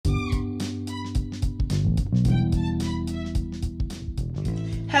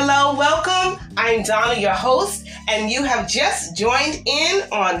Hello, welcome. I'm Donna, your host, and you have just joined in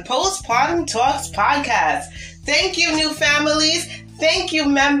on Postpartum Talks podcast. Thank you, new families. Thank you,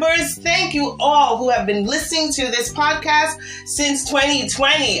 members. Thank you all who have been listening to this podcast since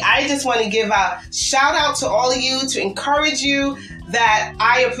 2020. I just want to give a shout out to all of you to encourage you that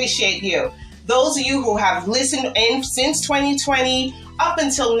I appreciate you. Those of you who have listened in since 2020 up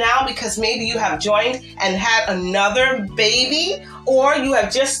until now, because maybe you have joined and had another baby or you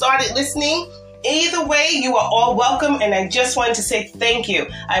have just started listening. Either way, you are all welcome, and I just wanted to say thank you.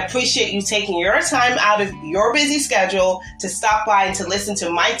 I appreciate you taking your time out of your busy schedule to stop by and to listen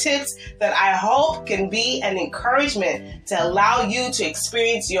to my tips that I hope can be an encouragement to allow you to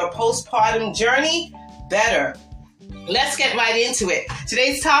experience your postpartum journey better. Let's get right into it.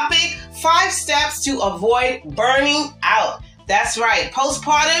 Today's topic, 5 steps to avoid burning out. That's right,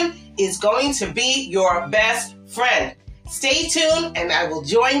 postpartum is going to be your best friend. Stay tuned, and I will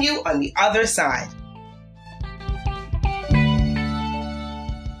join you on the other side.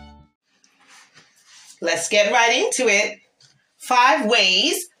 Let's get right into it. 5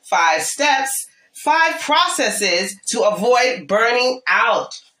 ways, 5 steps, 5 processes to avoid burning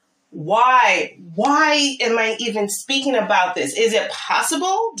out. Why? Why am I even speaking about this? Is it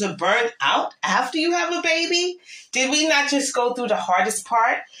possible to burn out after you have a baby? Did we not just go through the hardest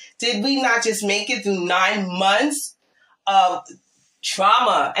part? Did we not just make it through 9 months of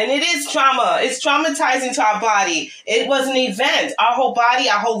trauma? And it is trauma. It's traumatizing to our body. It was an event. Our whole body,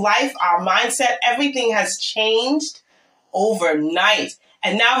 our whole life, our mindset, everything has changed overnight.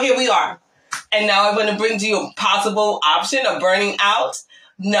 And now here we are. And now I'm going to bring to you a possible option of burning out.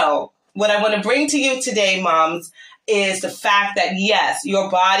 No. What I want to bring to you today, moms, is the fact that, yes, your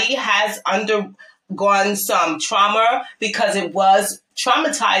body has undergone some trauma because it was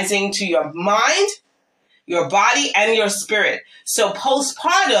traumatizing to your mind, your body, and your spirit. So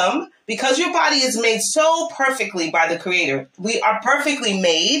postpartum, because your body is made so perfectly by the Creator, we are perfectly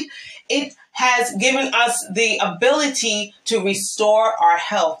made, it has given us the ability to restore our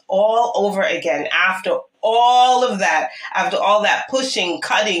health all over again after all of that, after all that pushing,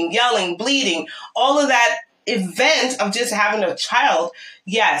 cutting, yelling, bleeding, all of that event of just having a child.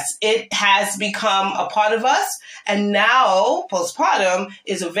 Yes, it has become a part of us. And now postpartum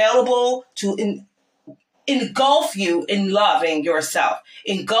is available to engulf you in loving yourself,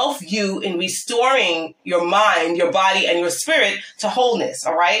 engulf you in restoring your mind, your body, and your spirit to wholeness.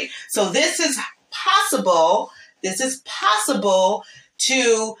 All right. So this is possible. This is possible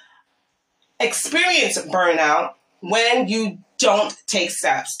to experience burnout when you don't take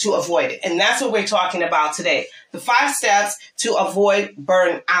steps to avoid it. And that's what we're talking about today. The 5 steps to avoid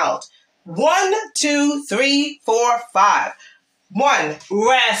burnout. 1, 2, 3, 4, 5. 1,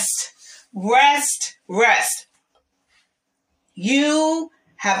 rest. Rest, rest. You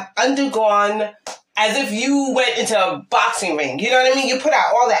have undergone as if you went into a boxing ring. You know what I mean? You put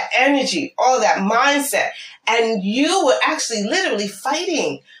out all that energy, all that mindset, and you were actually literally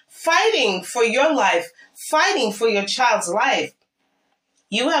fighting for your life, fighting for your child's life.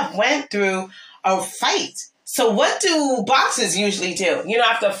 You have went through a fight. So what do boxers usually do? You know,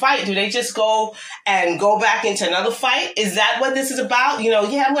 after a fight, do they just go back into another fight? Is that what this is about? You know,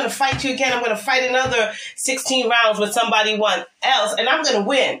 yeah, I'm going to fight you again. I'm going to fight another 16 rounds with somebody else, and I'm going to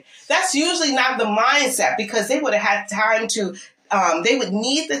win. That's usually not the mindset, because they would have had time to, they would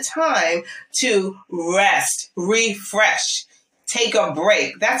need the time to rest, refresh, take a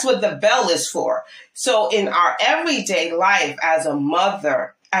break. That's what the bell is for. So in our everyday life as a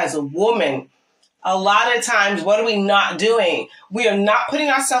mother, as a woman, a lot of times, what are we not doing? We are not putting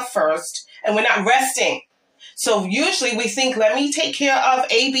ourselves first, and we're not resting. So usually we think, let me take care of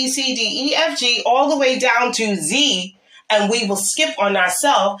A, B, C, D, E, F, G, all the way down to Z, and we will skip on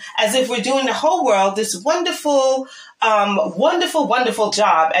ourselves as if we're doing the whole world this wonderful, wonderful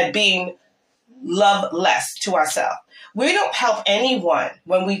job at being loveless to ourselves. We don't help anyone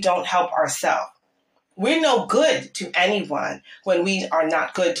when we don't help ourselves. We're no good to anyone when we are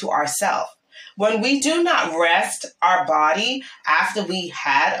not good to ourselves. When we do not rest our body after we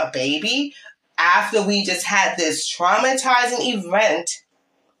had a baby, after we just had this traumatizing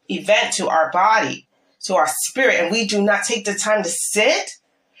event to our body, to our spirit, and we do not take the time to sit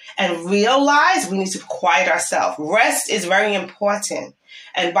and realize we need to quiet ourselves. Rest is very important.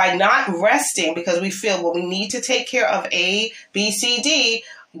 And by not resting, because we feel, well, we need to take care of A, B, C, D,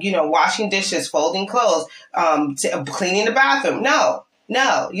 you know, washing dishes, folding clothes, cleaning the bathroom.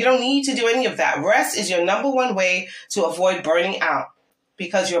 No, you don't need to do any of that. Rest is your number one way to avoid burning out,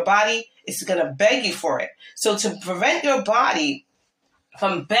 because your body is going to beg you for it. So to prevent your body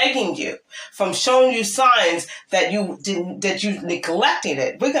from begging you, from showing you signs that you neglected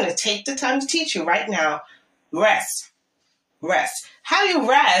it. We're going to take the time to teach you right now. Rest. How do you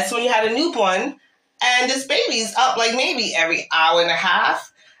rest when you had a newborn and this baby's up like maybe every hour and a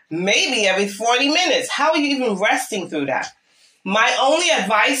half, maybe every 40 minutes? How are you even resting through that? My only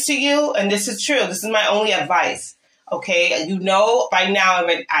advice to you, and this is true, this is my only advice, okay? You know by now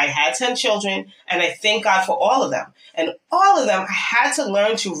I had 10 children, and I thank God for all of them. And all of them, I had to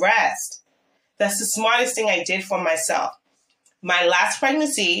learn to rest. That's the smartest thing I did for myself. My last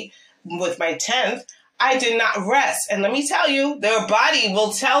pregnancy, with my 10th, I did not rest. And let me tell you, their body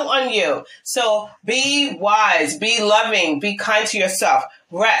will tell on you. So be wise, be loving, be kind to yourself.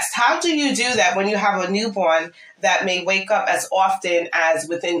 Rest. How do you do that when you have a newborn that may wake up as often as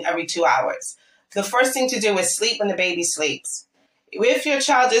within every 2 hours? The first thing to do is sleep when the baby sleeps. If your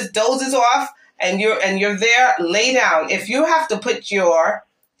child just dozes off and you're there, lay down. If you have to put your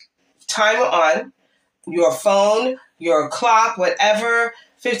timer on, your phone, your clock, whatever,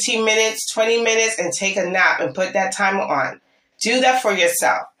 15 minutes, 20 minutes, and take a nap and put that timer on. Do that for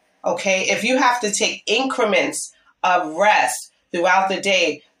yourself, okay? If you have to take increments of rest throughout the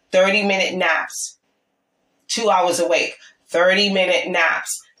day, 30-minute naps, 2 hours awake, 30-minute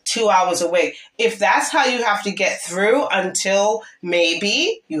naps, 2 hours awake. If that's how you have to get through until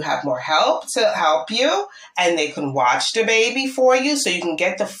maybe you have more help to help you and they can watch the baby for you so you can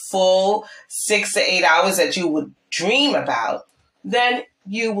get the full 6 to 8 hours that you would dream about, then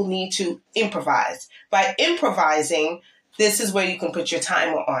you will need to improvise. By improvising, this is where you can put your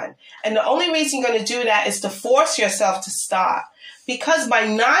timer on. And the only reason you're going to do that is to force yourself to stop. Because by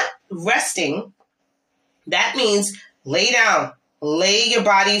not resting, that means lay down. Lay your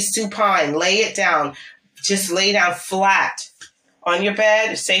body supine. Lay it down. Just lay down flat on your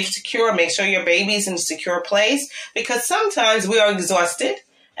bed, safe, secure. Make sure your baby's in a secure place. Because sometimes we are exhausted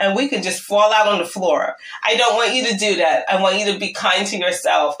and we can just fall out on the floor. I don't want you to do that. I want you to be kind to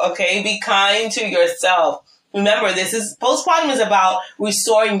yourself, okay? Be kind to yourself. Remember, postpartum is about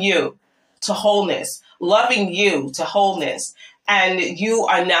restoring you to wholeness, loving you to wholeness. And you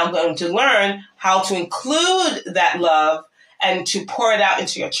are now going to learn how to include that love and to pour it out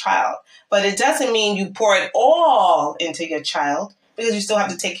into your child. But it doesn't mean you pour it all into your child, because you still have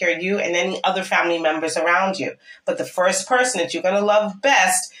to take care of you and any other family members around you. But the first person that you're going to love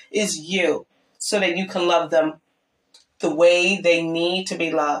best is you, so that you can love them the way they need to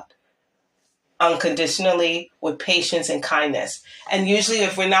be loved, unconditionally, with patience and kindness. And usually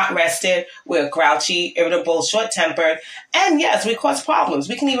if we're not rested, we're grouchy, irritable, short-tempered. And yes, we cause problems.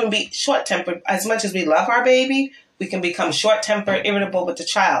 We can even be short-tempered. As much as we love our baby, we can become short-tempered, irritable with the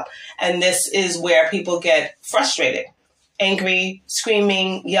child. And this is where people get frustrated, angry,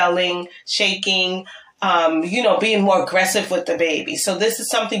 screaming, yelling, shaking, being more aggressive with the baby. So this is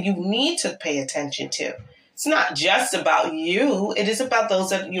something you need to pay attention to. It's not just about you. It is about those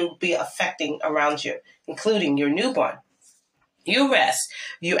that you'll be affecting around you, including your newborn. You rest.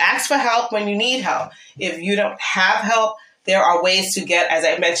 You ask for help when you need help. If you don't have help, there are ways to get, as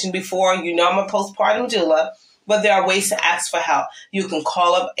I mentioned before, I'm a postpartum doula, but there are ways to ask for help. You can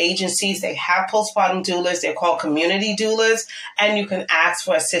call up agencies. They have postpartum doulas. They're called community doulas, and you can ask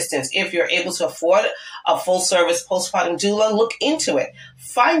for assistance. If you're able to afford a full-service postpartum doula, look into it.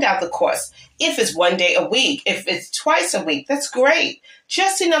 Find out the cost. If it's 1 day a week, if it's twice a week, that's great.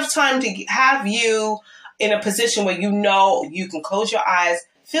 Just enough time to have you in a position where you can close your eyes,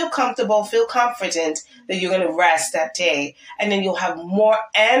 feel comfortable, feel confident that you're going to rest that day. And then you'll have more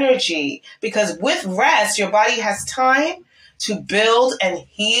energy, because with rest, your body has time to build and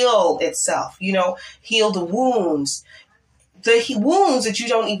heal itself, heal the wounds that you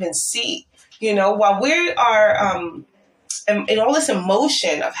don't even see. While we are in all this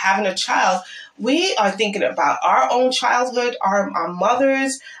emotion of having a child, we are thinking about our own childhood, our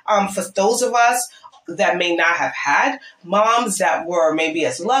mothers, for those of us that may not have had moms that were maybe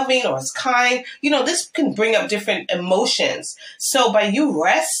as loving or as kind. This can bring up different emotions. So by you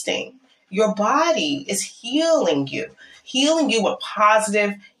resting, your body is healing you with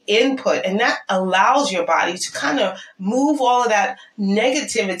positive input. And that allows your body to kind of move all of that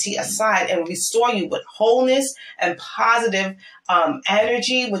negativity aside and restore you with wholeness and positive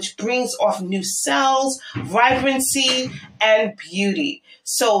energy, which brings off new cells, vibrancy, and beauty.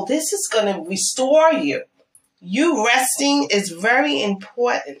 So this is going to restore you. You resting is very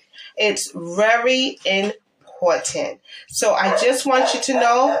important. It's very important. So I just want you to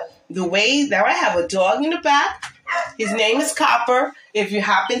know the way that I have a dog in the back. His name is Copper. If you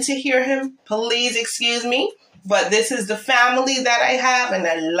happen to hear him, please excuse me. But this is the family that I have, and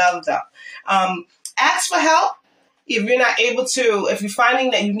I love them. Ask for help. if you're not able to, if you're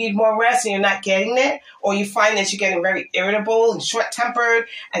finding that you need more rest and you're not getting it, or you find that you're getting very irritable and short-tempered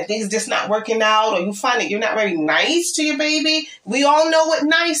and things just not working out, or you find that you're not very nice to your baby, we all know what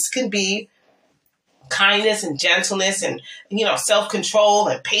nice can be. Kindness and gentleness and, self-control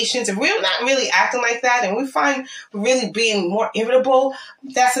and patience. If we're not really acting like that and we find we're really being more irritable,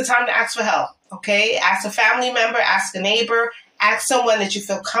 that's the time to ask for help, okay? Ask a family member, ask a neighbor, ask someone that you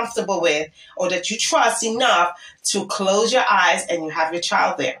feel comfortable with or that you trust enough to close your eyes and you have your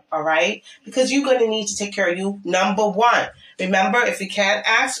child there, all right? Because you're going to need to take care of you, number one. Remember, if you can't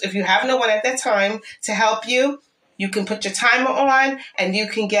ask, if you have no one at that time to help you, you can put your timer on and you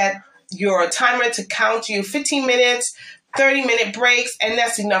can get your timer to count you 15 minutes, 30-minute breaks, and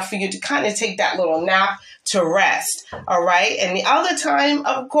that's enough for you to kind of take that little nap to rest, all right? And the other time,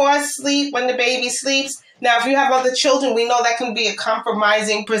 of course, sleep when the baby sleeps. Now, if you have other children, we know that can be a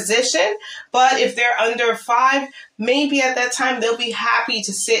compromising position, but if they're under 5, maybe at that time they'll be happy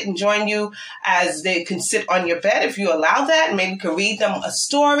to sit and join you as they can sit on your bed if you allow that. Maybe you can read them a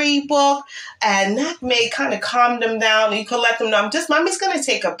storybook, and that may kind of calm them down. You can let them know, Mommy's going to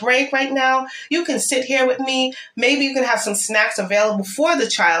take a break right now. You can sit here with me. Maybe you can have some snacks available for the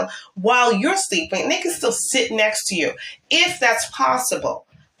child while you're sleeping, and they can still sit next to you if that's possible.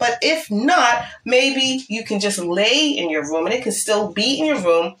 But if not, maybe you can just lay in your room and it can still be in your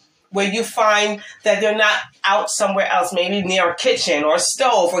room where you find that they're not out somewhere else, maybe near a kitchen or a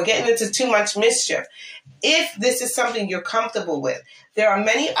stove or getting into too much mischief. If this is something you're comfortable with, there are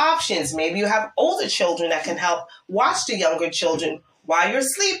many options. Maybe you have older children that can help watch the younger children while you're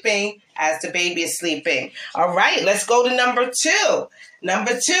sleeping as the baby is sleeping. All right, let's go to number 2.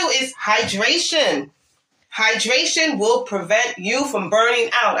 Number 2 is hydration. Hydration will prevent you from burning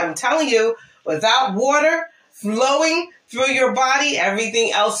out. I'm telling you, without water flowing through your body,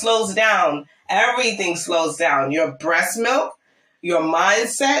 everything else slows down. Everything slows down. Your breast milk, your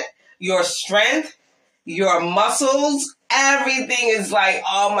mindset, your strength, your muscles, everything is like,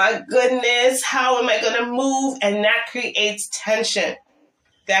 oh my goodness, how am I going to move? And that creates tension.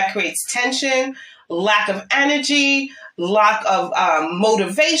 That creates tension, lack of energy, lack of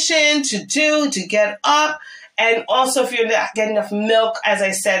motivation to get up. And also, if you're not getting enough milk, as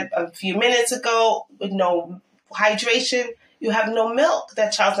I said a few minutes ago, with no hydration, you have no milk.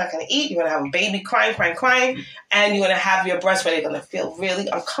 That child's not going to eat. You're going to have a baby crying, and you're going to have your breast where they're going to feel really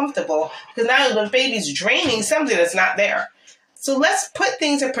uncomfortable because now the baby's draining something that's not there. So let's put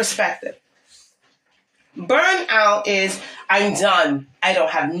things in perspective. Burnout is, I'm done. I don't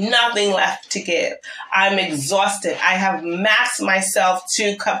have nothing left to give. I'm exhausted. I have maxed myself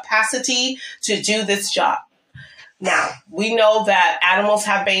to capacity to do this job. Now, we know that animals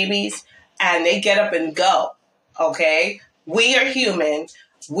have babies and they get up and go, okay? We are human.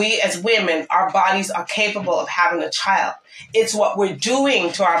 We as women, our bodies are capable of having a child. It's what we're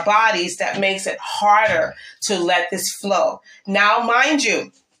doing to our bodies that makes it harder to let this flow. Now, mind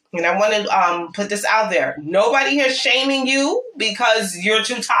you, and I want to put this out there. Nobody here is shaming you because you're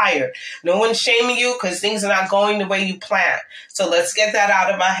too tired. No one's shaming you because things are not going the way you planned. So let's get that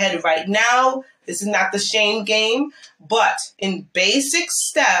out of our head right now. This is not the shame game. But in basic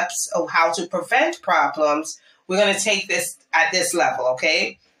steps of how to prevent problems, we're going to take this at this level,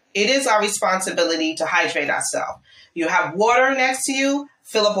 okay? It is our responsibility to hydrate ourselves. You have water next to you.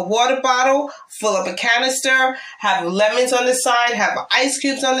 Fill up a water bottle, fill up a canister, have lemons on the side, have ice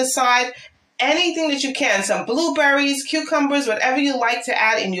cubes on the side, anything that you can, some blueberries, cucumbers, whatever you like to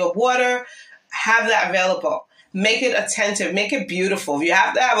add in your water, have that available. Make it attentive, make it beautiful. If you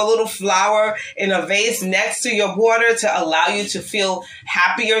have to have a little flower in a vase next to your water to allow you to feel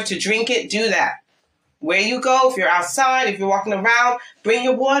happier to drink it, do that. Where you go, if you're outside, if you're walking around, bring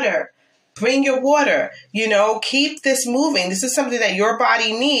your water. Bring your water, keep this moving. This is something that your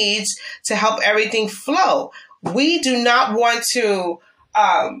body needs to help everything flow. We do not want to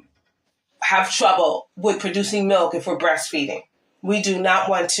have trouble with producing milk if we're breastfeeding. We do not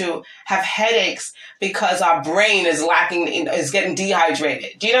want to have headaches because our brain is getting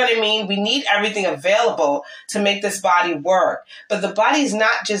dehydrated. Do you know what I mean? We need everything available to make this body work. But the body's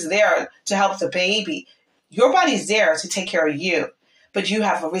not just there to help the baby. Your body's there to take care of you. But you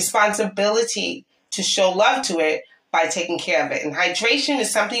have a responsibility to show love to it by taking care of it. And hydration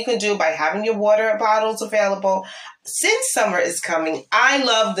is something you can do by having your water bottles available. Since summer is coming, I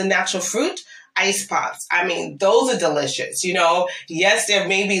love the natural fruit ice pops. I mean, those are delicious. Yes, they're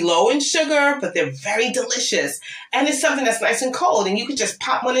maybe low in sugar, but they're very delicious. And it's something that's nice and cold. And you can just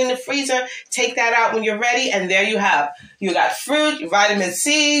pop one in the freezer, take that out when you're ready. And there you have. You got fruit, vitamin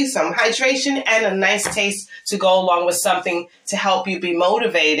C, some hydration, and a nice taste to go along with something to help you be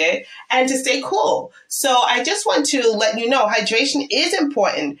motivated and to stay cool. So I just want to let you know hydration is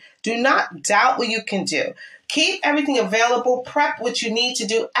important. Do not doubt what you can do. Keep everything available. Prep what you need to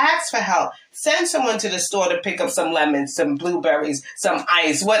do. Ask for help. Send someone to the store to pick up some lemons, some blueberries, some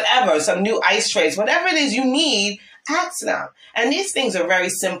ice, whatever, some new ice trays, whatever it is you need, ask them. And these things are very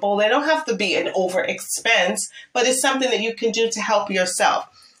simple. They don't have to be an over expense, but it's something that you can do to help yourself.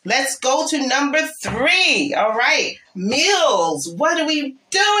 Let's go to number 3. All right. Meals. What are we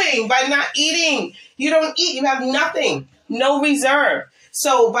doing by not eating? You don't eat. You have nothing. No reserve.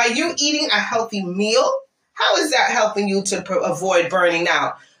 So by you eating a healthy meal, how is that helping you to avoid burning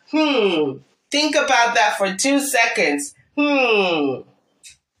out? Think about that for 2 seconds.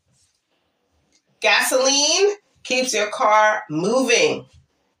 Gasoline keeps your car moving.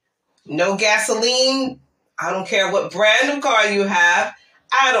 No gasoline. I don't care what brand of car you have.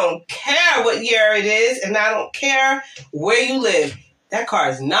 I don't care what year it is, and I don't care where you live. That car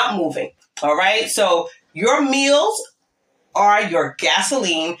is not moving. All right? So your meals are your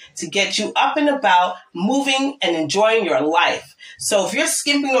gasoline to get you up and about, moving and enjoying your life. So if you're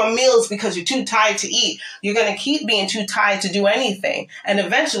skimping on meals because you're too tired to eat, you're going to keep being too tired to do anything. And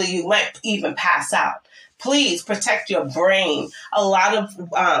eventually you might even pass out. Please protect your brain. A lot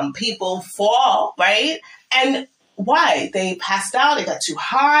of people fall, right? And why? They passed out, they got too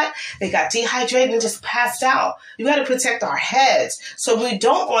hot, they got dehydrated and just passed out. You got to protect our heads. So we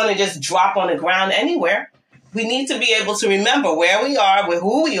don't want to just drop on the ground anywhere. We need to be able to remember where we are, with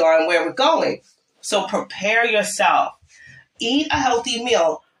who we are, and where we're going. So prepare yourself. Eat a healthy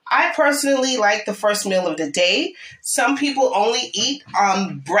meal. I personally like the first meal of the day. Some people only eat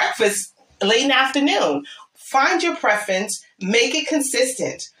breakfast late in the afternoon. Find your preference. Make it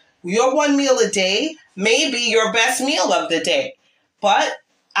consistent. Your one meal a day may be your best meal of the day. But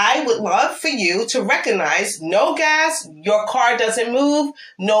I would love for you to recognize no gas, your car doesn't move,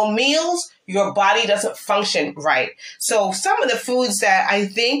 no meals, your body doesn't function right. So some of the foods that I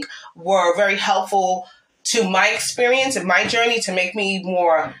think were very helpful to my experience and my journey to make me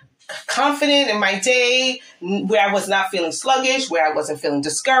more confident in my day, where I was not feeling sluggish, where I wasn't feeling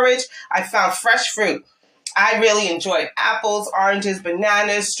discouraged, I found fresh fruit. I really enjoyed apples, oranges,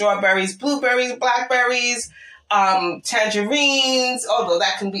 bananas, strawberries, blueberries, blackberries, tangerines, although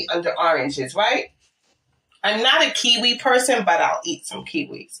that can be under oranges, right? I'm not a kiwi person, but I'll eat some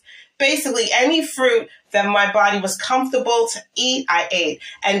kiwis. Basically, any fruit that my body was comfortable to eat, I ate.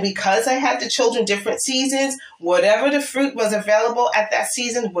 And because I had the children different seasons, whatever the fruit was available at that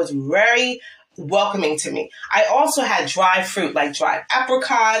season was very welcoming to me. I also had dried fruit, like dried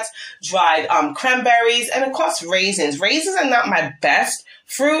apricots, dried cranberries, and of course raisins. Raisins are not my best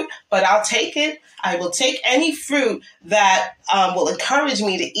fruit, but I'll take it. I will take any fruit that will encourage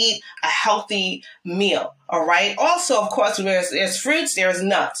me to eat a healthy meal. All right. Also, of course, there's fruits, there's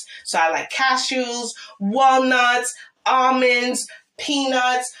nuts. So I like cashews, walnuts, almonds,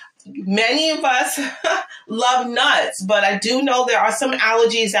 peanuts. Many of us love nuts, but I do know there are some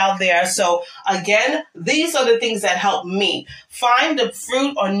allergies out there. So again, these are the things that help me. Find the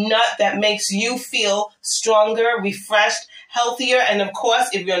fruit or nut that makes you feel stronger, refreshed, healthier. And of course,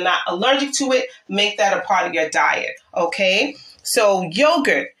 if you're not allergic to it, make that a part of your diet. Okay. So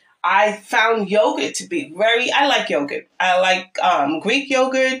yogurt. I found yogurt to be I like yogurt. I like Greek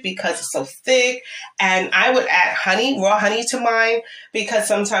yogurt because it's so thick. And I would add honey, raw honey to mine, because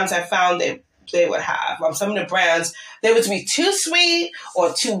sometimes I found that they would have some of the brands, they would be too sweet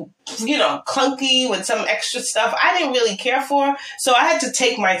or too, clunky with some extra stuff I didn't really care for. So I had to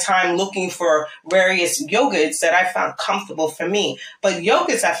take my time looking for various yogurts that I found comfortable for me. But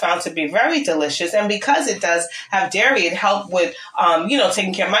yogurts I found to be very delicious. And because it does have dairy, it helped with,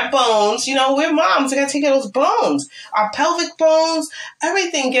 taking care of my bones. We're moms. We got to take care of those bones. Our pelvic bones,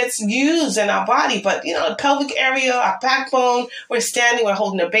 everything gets used in our body. But, the pelvic area, our backbone, we're standing, we're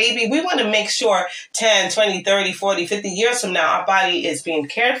holding a baby. We want to make sure 10, 20, 30, 40, 50 years from now, our body is being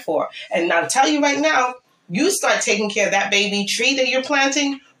cared for. And I'll tell you right now, you start taking care of that baby tree that you're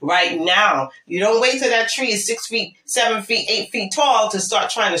planting right now. You don't wait till that tree is 6 feet, 7 feet, 8 feet tall to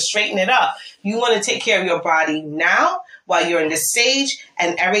start trying to straighten it up. You want to take care of your body now while you're in this stage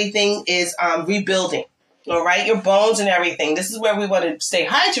and everything is rebuilding. All right, your bones and everything. This is where we want to stay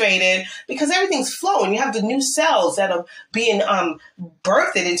hydrated because everything's flowing. You have the new cells that are being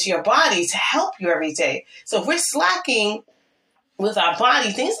birthed into your body to help you every day. So if we're slacking with our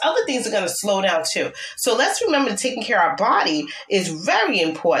body, other things are going to slow down too. So let's remember taking care of our body is very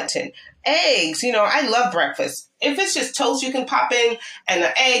important. Eggs, I love breakfast. If it's just toast you can pop in and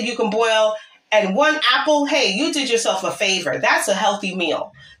an egg you can boil, and one apple, hey, you did yourself a favor. That's a healthy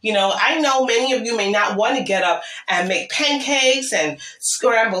meal. I know many of you may not want to get up and make pancakes and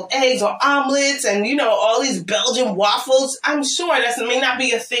scrambled eggs or omelets and, all these Belgian waffles. I'm sure that may not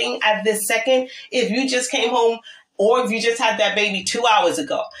be a thing at this second if you just came home or if you just had that baby 2 hours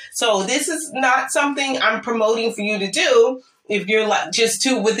ago. So this is not something I'm promoting for you to do if you're just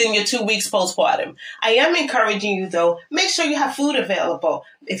within your 2 weeks postpartum. I am encouraging you, though, make sure you have food available.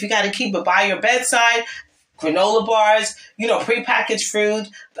 If you got to keep it by your bedside, granola bars, prepackaged fruit,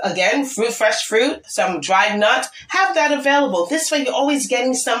 again, fresh fruit, some dried nuts, have that available. This way you're always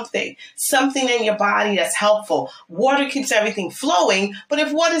getting something in your body that's helpful. Water keeps everything flowing, but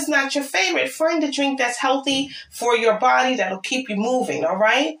if water's not your favorite, find a drink that's healthy for your body that'll keep you moving, all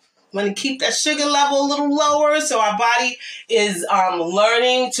right? Want to keep that sugar level a little lower so our body is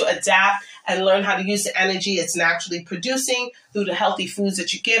learning to adapt and learn how to use the energy it's naturally producing through the healthy foods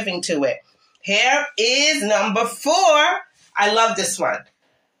that you're giving to it. Here is number 4. I love this one.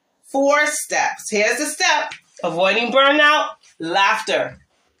 4 steps. Here's the step. Avoiding burnout, laughter.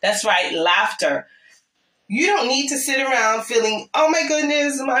 That's right, laughter. You don't need to sit around feeling, oh my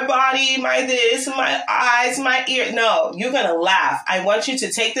goodness, my body, my this, my eyes, my ear. No, you're going to laugh. I want you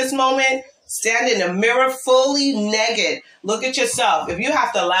to take this moment, stand in the mirror fully naked. Look at yourself. If you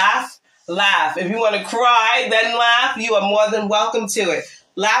have to laugh, laugh. If you want to cry, then laugh. You are more than welcome to it.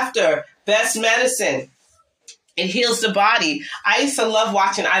 Laughter, best medicine. It heals the body. I used to love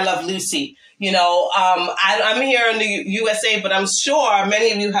watching I Love Lucy. I'm here in the USA, but I'm sure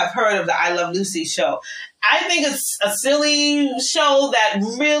many of you have heard of the I Love Lucy show. I think it's a silly show that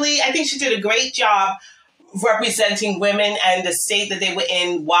really, I think she did a great job representing women and the state that they were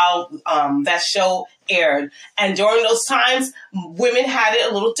in while that show aired. And during those times, women had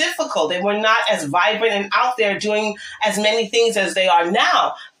it a little difficult. They were not as vibrant and out there doing as many things as they are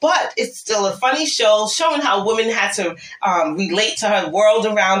now. But it's still a funny show showing how women had to relate to her world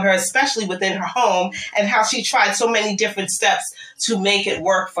around her, especially within her home, and how she tried so many different steps to make it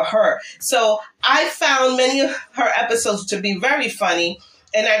work for her. So I found many of her episodes to be very funny.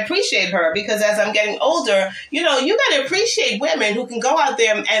 And I appreciate her because as I'm getting older, you got to appreciate women who can go out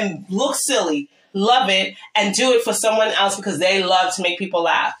there and look silly, love it, and do it for someone else because they love to make people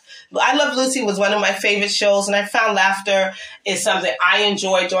laugh. I Love Lucy was one of my favorite shows, and I found laughter is something I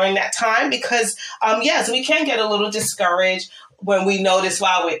enjoyed during that time because, yes, we can get a little discouraged when we notice,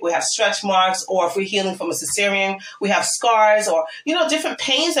 wow, we have stretch marks, or if we're healing from a cesarean, we have scars or, different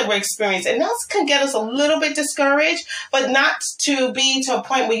pains that we're experiencing. And that can get us a little bit discouraged, but not to be to a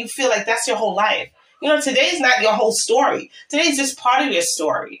point where you feel like that's your whole life. Today's not your whole story. Today's just part of your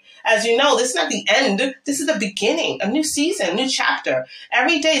story. As you know, this is not the end. This is the beginning, a new season, a new chapter.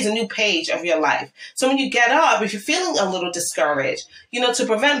 Every day is a new page of your life. So when you get up, if you're feeling a little discouraged, to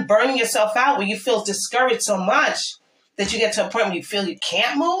prevent burning yourself out where you feel discouraged so much that you get to a point where you feel you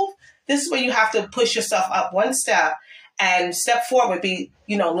can't move, this is where you have to push yourself up one step, and step forward would be,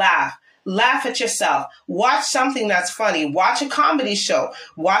 laugh. Laugh at yourself. Watch something that's funny. Watch a comedy show.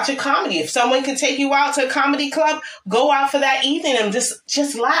 Watch a comedy. If someone can take you out to a comedy club, go out for that evening and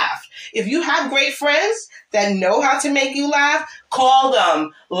just laugh. If you have great friends that know how to make you laugh, call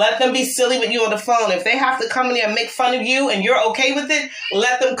them. Let them be silly with you on the phone. If they have to come in there and make fun of you and you're okay with it,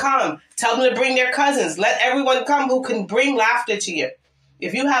 let them come. Tell them to bring their cousins. Let everyone come who can bring laughter to you.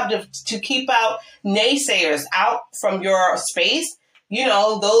 If you have to keep out naysayers out from your space,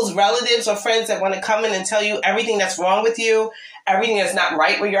 those relatives or friends that want to come in and tell you everything that's wrong with you, everything that's not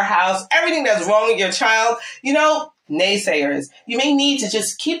right with your house, everything that's wrong with your child, naysayers. You may need to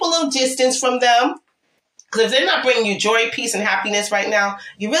just keep a little distance from them. Because if they're not bringing you joy, peace, and happiness right now,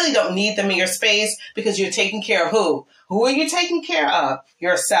 you really don't need them in your space because you're taking care of who? Who are you taking care of?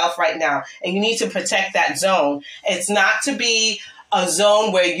 Yourself right now. And you need to protect that zone. It's not to be a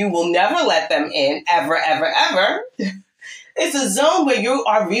zone where you will never let them in, ever, ever, ever. It's a zone where you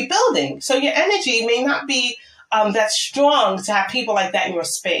are rebuilding. So your energy may not be that strong to have people like that in your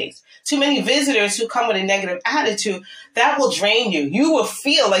space. Too many visitors who come with a negative attitude, that will drain you. You will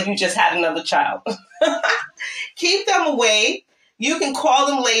feel like you just had another child. Keep them away. You can call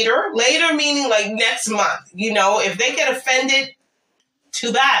them later. Later meaning like next month. If they get offended,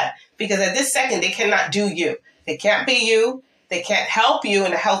 too bad. Because at this second, they cannot do you. They can't be you. They can't help you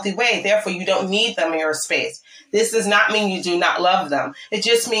in a healthy way. Therefore, you don't need them in your space. This does not mean you do not love them. It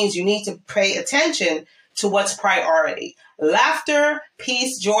just means you need to pay attention to what's priority. Laughter,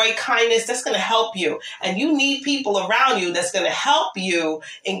 peace, joy, kindness, that's going to help you. And you need people around you that's going to help you,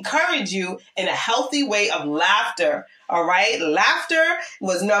 encourage you in a healthy way of laughter. All right? Laughter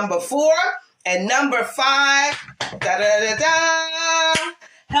was number 4. And number 5,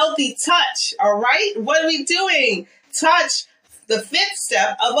 healthy healthy touch, all right? What are we doing? Touch, the fifth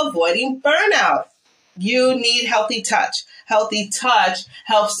step of avoiding burnout. You need healthy touch. Healthy touch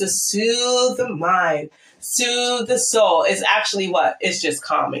helps to soothe the mind, soothe the soul. It's actually what? It's just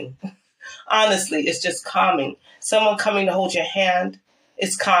calming. Honestly, it's just calming. Someone coming to hold your hand,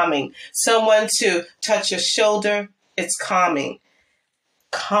 it's calming. Someone to touch your shoulder, it's calming.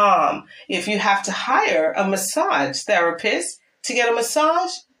 Calm. If you have to hire a massage therapist to get a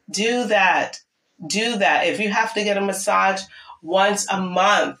massage, do that. Do that. If you have to get a massage once a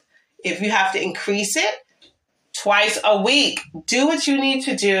month, if you have to increase it, twice a week, do what you need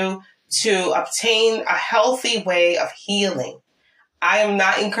to do to obtain a healthy way of healing. I am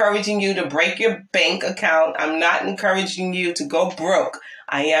not encouraging you to break your bank account. I'm not encouraging you to go broke.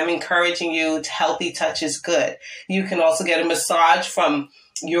 I am encouraging you to healthy touch is good. You can also get a massage from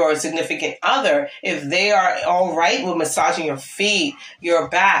your significant other if they are all right with massaging your feet, your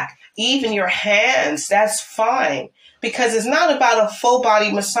back, even your hands. That's fine. Because it's not about a full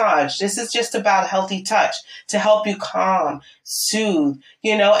body massage. This is just about healthy touch to help you calm, soothe,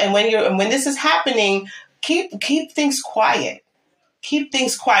 and when this is happening, keep things quiet. Keep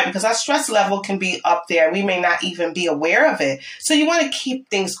things quiet because our stress level can be up there. We may not even be aware of it. So you want to keep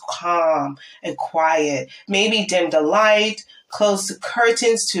things calm and quiet. Maybe dim the light, close the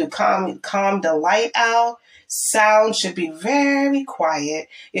curtains to calm the light out. Sound should be very quiet.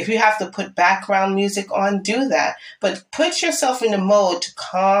 If you have to put background music on, do that. But put yourself in the mode to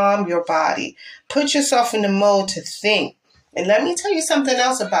calm your body. Put yourself in the mode to think. And let me tell you something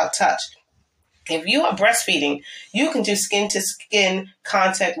else about touch. If you are breastfeeding, you can do skin-to-skin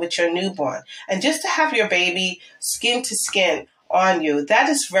contact with your newborn. And just to have your baby skin-to-skin on you, that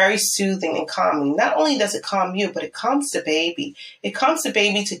is very soothing and calming. Not only does it calm you, but it calms the baby. It calms the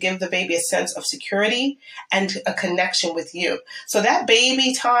baby to give the baby a sense of security and a connection with you. So that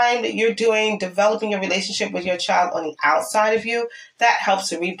baby time that you're doing, developing a relationship with your child on the outside of you, that helps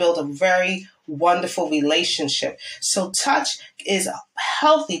to rebuild a very wonderful relationship. So touch is a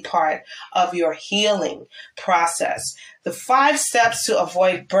healthy part of your healing process. The 5 steps to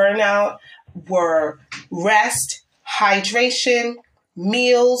avoid burnout were rest, hydration,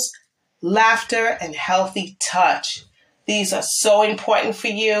 meals, laughter, and healthy touch. These are so important for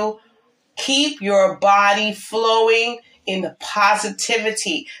you. Keep your body flowing in the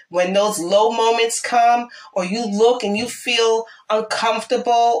positivity. When those low moments come or you look and you feel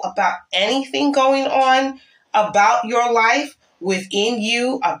uncomfortable about anything going on about your life, within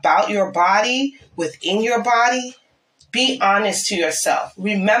you, about your body, within your body, be honest to yourself.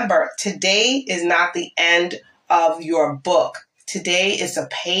 Remember, today is not the end of your book. Today is a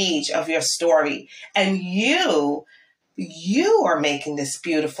page of your story. And you are making this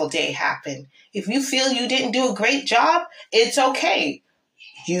beautiful day happen. If you feel you didn't do a great job, it's okay.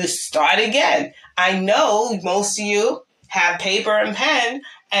 You start again. I know most of you have paper and pen,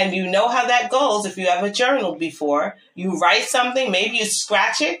 and you know how that goes. If you ever journaled before, you write something, maybe you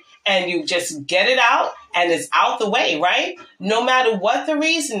scratch it, and you just get it out, and it's out the way, right? No matter what the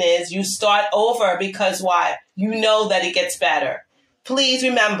reason is, you start over because why? You know that it gets better. Please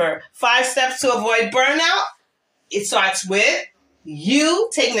remember, 5 steps to avoid burnout. It starts with you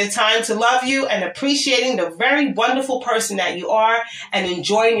taking the time to love you and appreciating the very wonderful person that you are and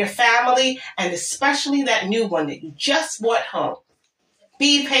enjoying your family and especially that new one that you just brought home.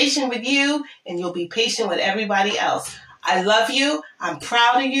 Be patient with you and you'll be patient with everybody else. I love you. I'm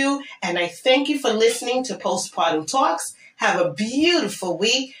proud of you. And I thank you for listening to Postpartum Talks. Have a beautiful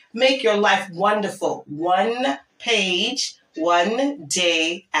week. Make your life wonderful. One page, one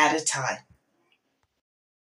day at a time.